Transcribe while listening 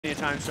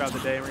times throughout the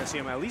day. We're going to see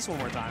him at least one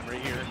more time right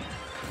here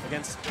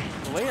against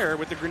Blair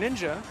with the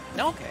Greninja.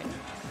 Okay.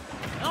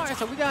 All right,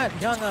 so we got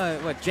young,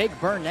 Jake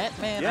Burnett,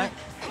 man. Yeah.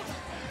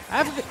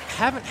 I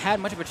haven't had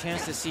much of a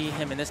chance to see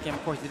him in this game.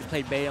 Of course, he did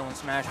play Bayo in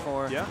Smash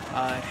 4. Yeah.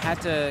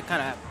 Had to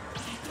kind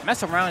of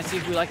mess around and see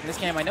who we like in this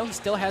game. I know he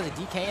still has a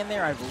DK in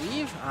there, I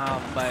believe,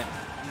 but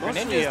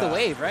Greninja is the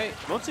wave, right?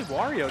 Mostly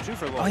Wario, too,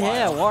 for a little while.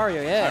 Yeah,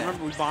 Wario, yeah. I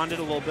remember we bonded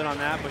a little bit on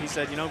that, but he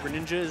said, you know,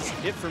 Greninja is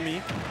it for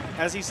me.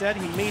 As he said,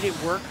 he made it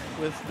work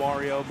with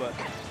Wario, but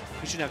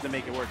he shouldn't have to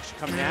make it work. It should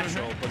come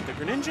natural. But the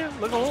Greninja,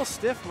 looking a little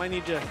stiff. Might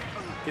need to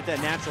get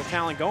that natural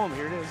talent going.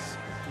 Here it is,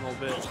 a little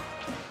bit.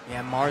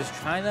 Yeah, Mars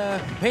trying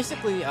to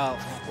basically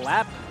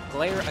lap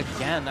Glair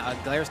again.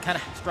 Glair's kind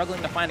of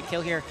struggling to find a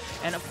kill here.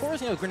 And of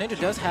course, you know, Greninja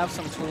does have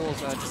some tools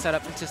to set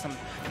up into some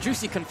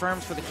juicy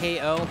confirms for the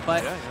KO.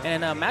 But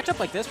in a matchup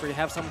like this where you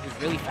have someone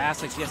who's really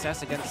fast like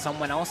GSS against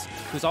someone else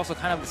who's also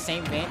kind of the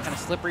same vein, kind of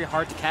slippery,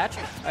 hard to catch,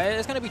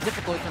 it's going to be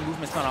difficult if your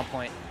movement's not on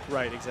point.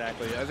 Right,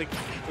 exactly. I think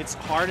it's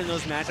hard in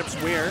those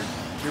matchups where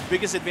your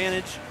biggest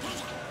advantage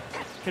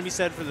can be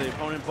said for the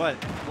opponent, but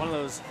one of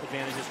those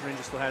advantages,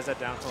 Greninja still has that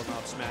down tilt and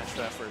up smash for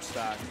that first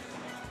stock.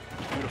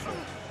 Beautiful,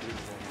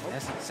 beautiful.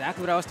 That's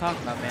exactly what I was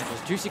talking about, man.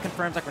 Those juicy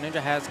confirms like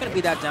Greninja has. It's going to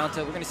be that down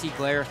tilt. We're going to see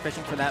Glair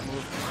fishing for that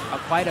move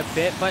quite a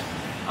bit. But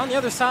on the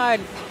other side,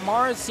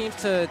 Mars seems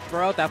to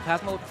throw out that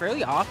plasma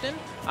fairly often.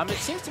 It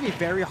seems to be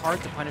very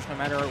hard to punish no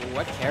matter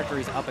what character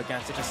he's up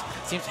against. It just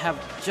seems to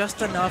have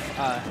just enough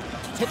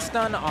hit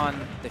stun on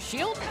the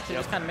shield to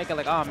just kind of make it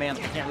like, oh man, I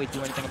can't really do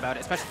anything about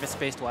it, especially if it's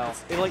spaced well.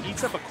 It like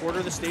eats up a quarter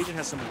of the stage and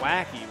has some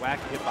wacky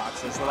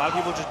hitboxes. So a lot of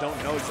people just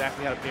don't know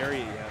exactly how to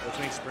parry it yet, which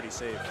makes it pretty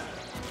safe.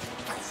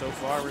 So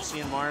far, we're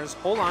seeing Mars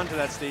hold on to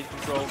that stage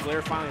control.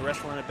 Blair finally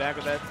wrestling it back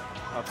with that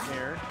up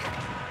air.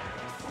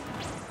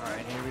 All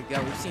right, here we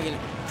go. We've seen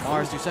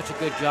Mars do such a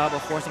good job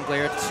of forcing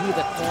Glair to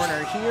the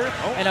corner here.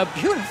 And a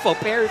beautiful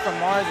parry from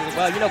Mars as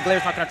well. You know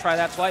Glair's not going to try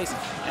that twice.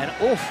 And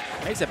oof,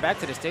 makes it back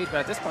to the stage.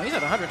 But at this point, he's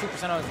at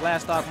 102% on his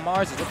last stock.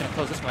 Mars is looking to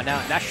close this one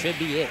out. And that should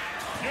be it.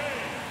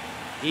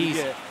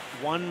 Easy.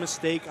 One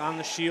mistake on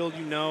the shield,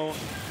 you know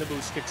the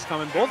boost kick's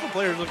coming. Both the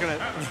players looking at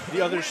the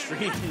other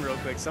stream real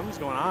quick. Something's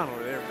going on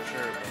over there for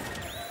sure.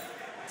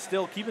 But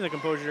still keeping the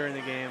composure during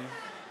the game.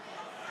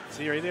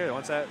 See right there,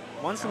 once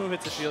the move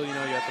hits the shield, you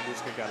know you have to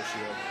boost kick out of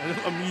shield.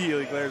 And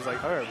immediately Glair's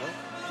like, all right,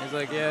 well. He's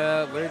like,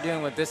 yeah, we're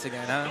dealing with this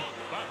again, huh?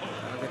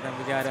 Then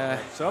we got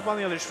So up on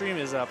the other stream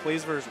is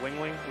Plays vs.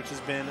 Wingling, which has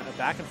been a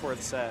back and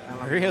forth set.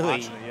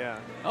 Really? Yeah.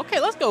 Okay,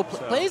 let's go.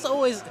 Plays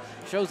always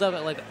shows up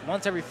at like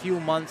once every few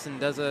months and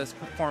does a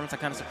performance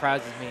that kind of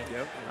surprises me.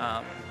 Yep.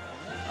 All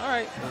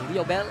right,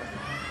 Leo Bell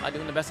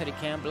doing the best that he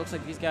can, but it looks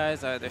like these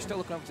guys, they're still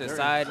looking over to the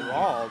side.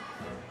 Enthralled.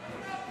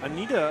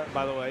 Anita,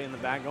 by the way, in the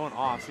back going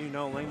off, so you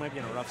know Ling might be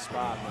in a rough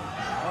spot.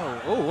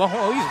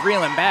 Oh, he's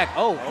reeling back.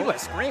 Oh, he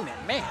was screaming,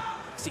 man.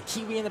 See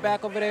Kiwi in the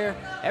back over there.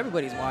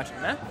 Everybody's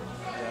watching, man.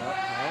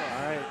 Yeah.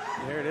 All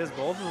right, there it is.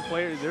 Both of the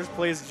players. There's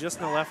Plays just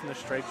in the left in the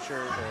striped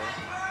shirt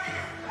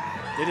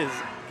there. It is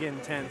getting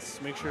tense.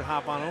 Make sure to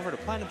hop on over to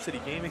Platinum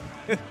City Gaming.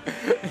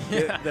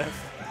 Get the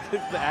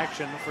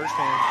action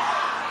firsthand.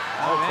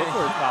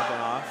 Clipboard's popping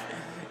off.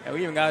 Yeah,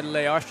 we even got to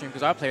delay our stream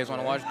because our players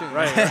want to watch too.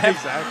 Right,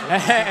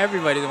 exactly.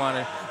 Everybody want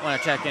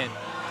to check in.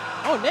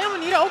 Oh, damn,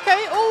 Anita,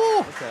 okay.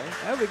 Oh, okay.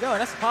 There we go. And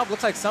that's the pop.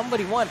 Looks like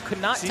somebody won.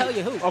 Could not tell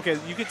you who. Okay,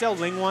 you could tell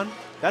Ling won.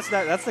 That's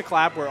the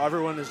clap where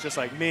everyone is just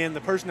like, man,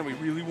 the person that we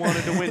really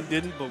wanted to win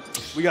didn't, but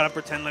we got to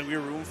pretend like we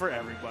were rooting for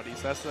everybody.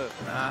 So that's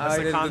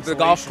the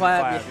golf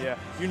clap. Yeah.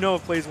 You know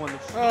if Plays won,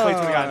 Plays would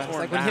have gotten torn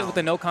like when he hit with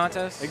the no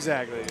contest.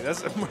 Exactly.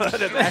 That's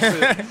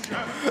actually.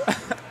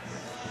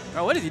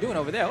 Oh, what is he doing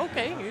over there?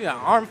 Okay, you got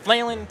arm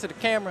flailing to the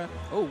camera.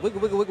 Oh,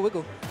 wiggle, wiggle, wiggle,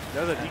 wiggle.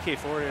 There's a DK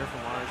forward here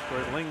from Mars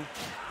for Ling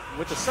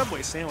with the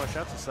Subway sandwich.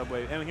 That's a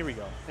Subway. And here we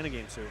go. In a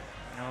game 2.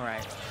 All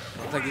right.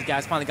 Looks like these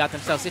guys finally got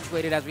themselves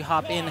situated as we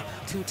hop in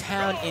to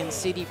Town in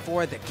City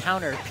for the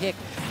counter pick.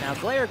 Now,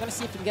 Glair going to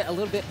see if we can get a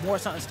little bit more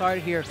something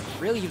started here.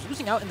 Really, he's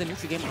losing out in the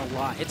neutral game a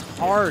lot. It's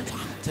hard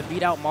to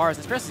beat out Mars,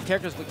 especially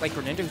characters like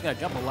Greninja, who's going to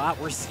jump a lot.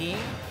 We're seeing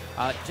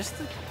just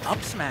the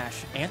up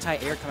smash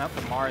anti-air come out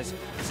from Mars.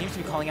 He seems to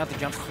be calling out the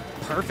jumps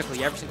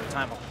perfectly every single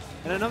time.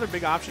 And another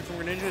big option from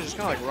Greninja is just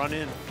kind of like run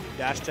in,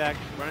 dash attack,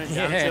 run in,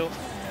 down tilt.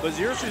 But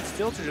Zero Suit's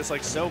tilts are just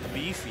like so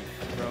beefy,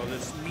 bro.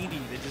 That's meaty.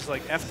 They just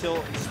like F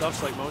tilt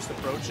stuff's like most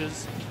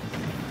approaches.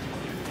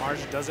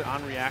 Mars does it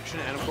on reaction.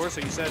 And of course,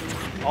 like you said,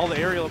 all the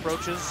aerial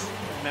approaches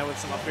met with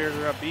some up airs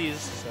or up Bs.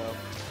 So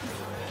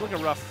it's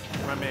looking rough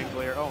for my man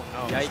Glair. Oh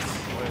no. Yikes.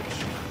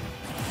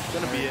 It's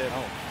gonna be it.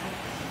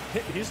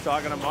 He's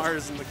talking to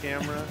Mars in the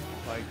camera.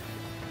 Like,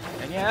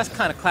 and yeah, that's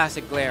kind of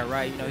classic Glair,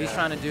 right? You know, he's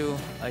trying to do,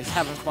 he's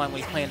having fun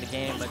when he's playing the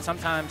game, but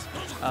sometimes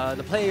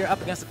the player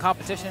up against the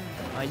competition,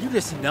 you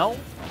just know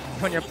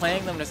when you're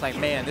playing them, it's like,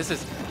 man, this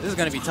is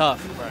going to be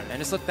tough. Right. And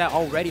just look at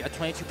already a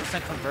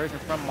 22% conversion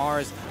from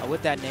Mars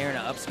with that nair and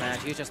an up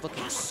smash. He's just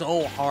looking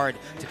so hard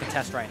to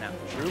contest right now.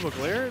 True, but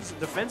Glair's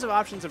defensive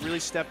options have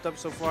really stepped up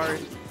so far.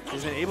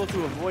 He's been able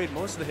to avoid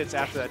most of the hits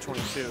after that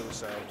 22,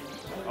 so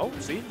Oh,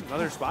 see,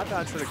 another spot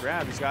dodge for the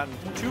grab. He's gotten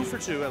 2 for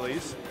 2 at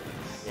least.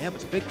 Yeah,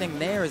 but the big thing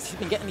there is he's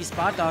been getting these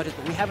spot dodges,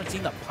 but we haven't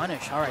seen the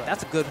punish. All right,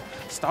 that's a good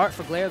start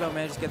for Glare, though,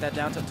 man. Just get that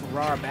down to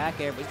raw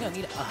back air, but he's going to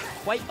need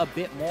quite a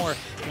bit more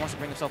if he wants to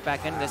bring himself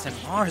back into this. And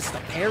Mars, the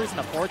parries and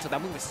the forward, so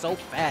that move is so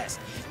fast.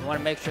 You want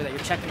to make sure that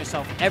you're checking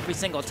yourself every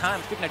single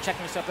time. Speaking of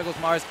checking yourself, there goes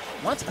Mars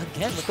once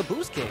again with the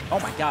boost kick. Oh,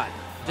 my God.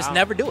 Just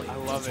never do it. I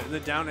love it.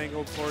 The down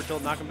angled forward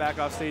tilt, knock him back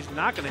off stage.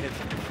 Not going to hit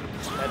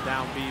that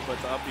down B, but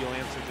the up B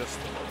lands are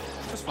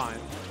just fine.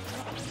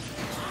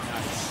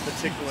 Nice. The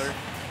tickler.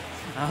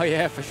 Oh,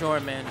 yeah, for sure,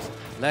 man. Just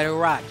let it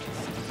rock.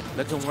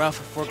 Looking rough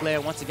for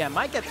Glare once again.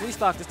 Might get 3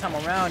 stock this time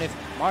around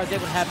if Mars is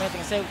able to have anything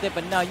to say with it,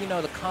 but now you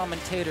know the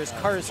commentators'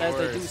 curse, as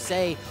they do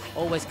say,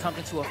 always comes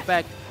into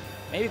effect.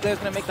 Maybe Glare's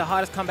going to make the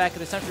hottest comeback of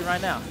the century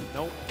right now.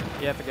 Nope.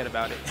 Yeah, forget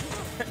about it.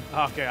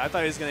 Okay, I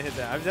thought he was going to hit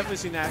that. I've definitely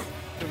seen that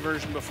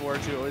conversion before,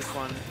 too. Always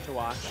fun to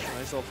watch.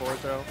 Nice little forward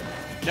throw.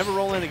 Never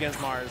roll in against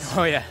Mars.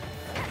 Oh, yeah.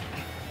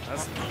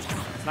 It's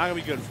not going to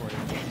be good for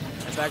you.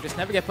 In fact, just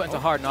never get put into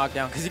hard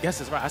knockdown because he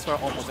guesses right. I swear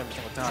almost every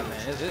single time, man.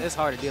 It's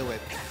hard to deal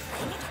with.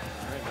 All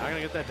right, not going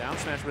to get that down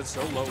smash, but it's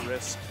so low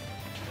risk.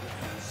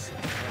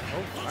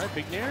 Oh, all right,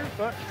 big nair,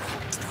 but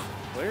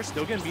Glare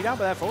still getting beat out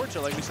by that forward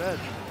tilt, like we said.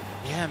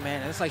 Yeah,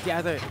 man. It's like he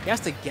has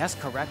to guess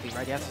correctly,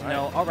 right? He has to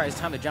know, all right, it's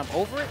time to jump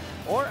over it,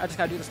 or I just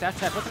got to do the stash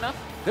attack quick enough.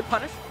 Good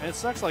punish. And it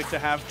sucks, like, to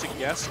have to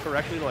guess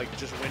correctly to, like,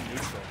 just win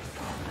neutral.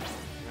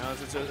 You know,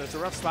 it's a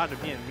rough spot to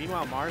be in.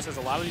 Meanwhile, Mars has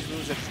a lot of these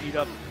moves that just eat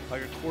up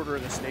like a quarter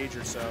of the stage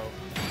or so.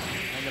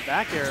 And the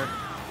back air,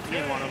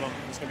 being one of them,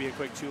 is going to be a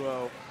quick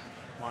 2-0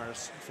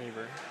 Mars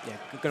favor. Yeah,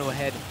 go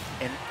ahead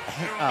and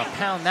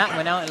pound that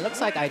one out. It looks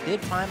like I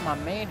did find my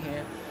main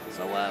here.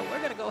 So we're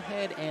going to go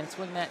ahead and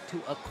swing that to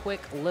a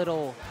quick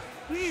little...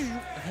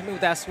 Hit me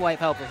with that swipe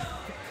helper.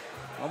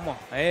 One more.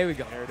 There we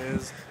go. There it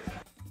is.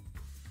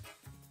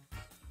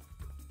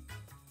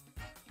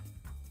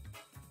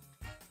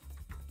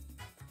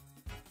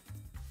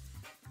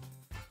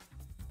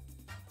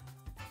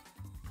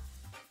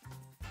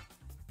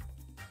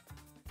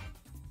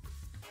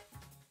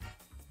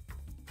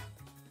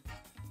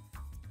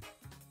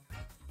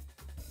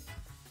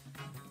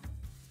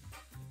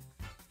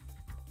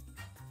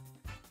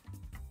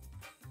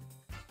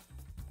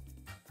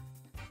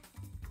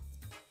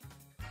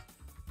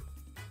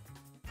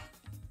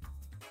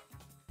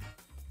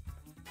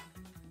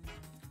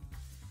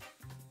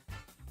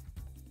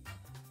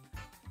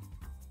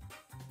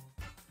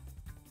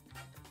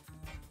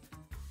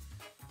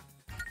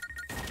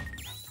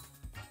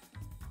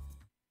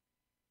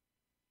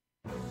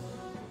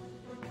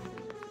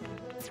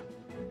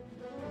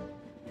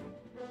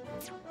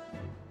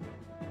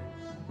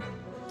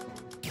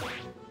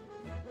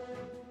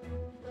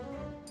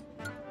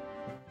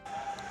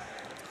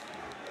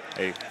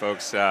 Hey,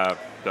 folks,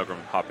 Pilgrim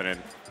hopping in.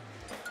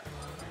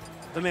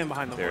 The man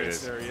behind the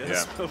voice. There he is.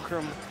 Yeah.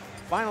 Pilgrim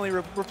finally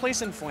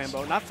replacing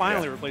Flambeau. Not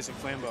finally replacing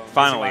Flambeau.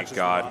 Finally,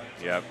 God.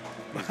 Yep.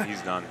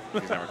 He's done.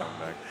 He's never coming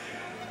back.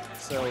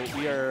 So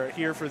we are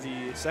here for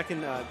the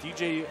second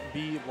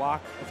DJB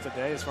block of the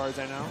day, as far as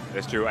I know.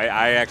 That's true.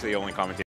 I actually only commentate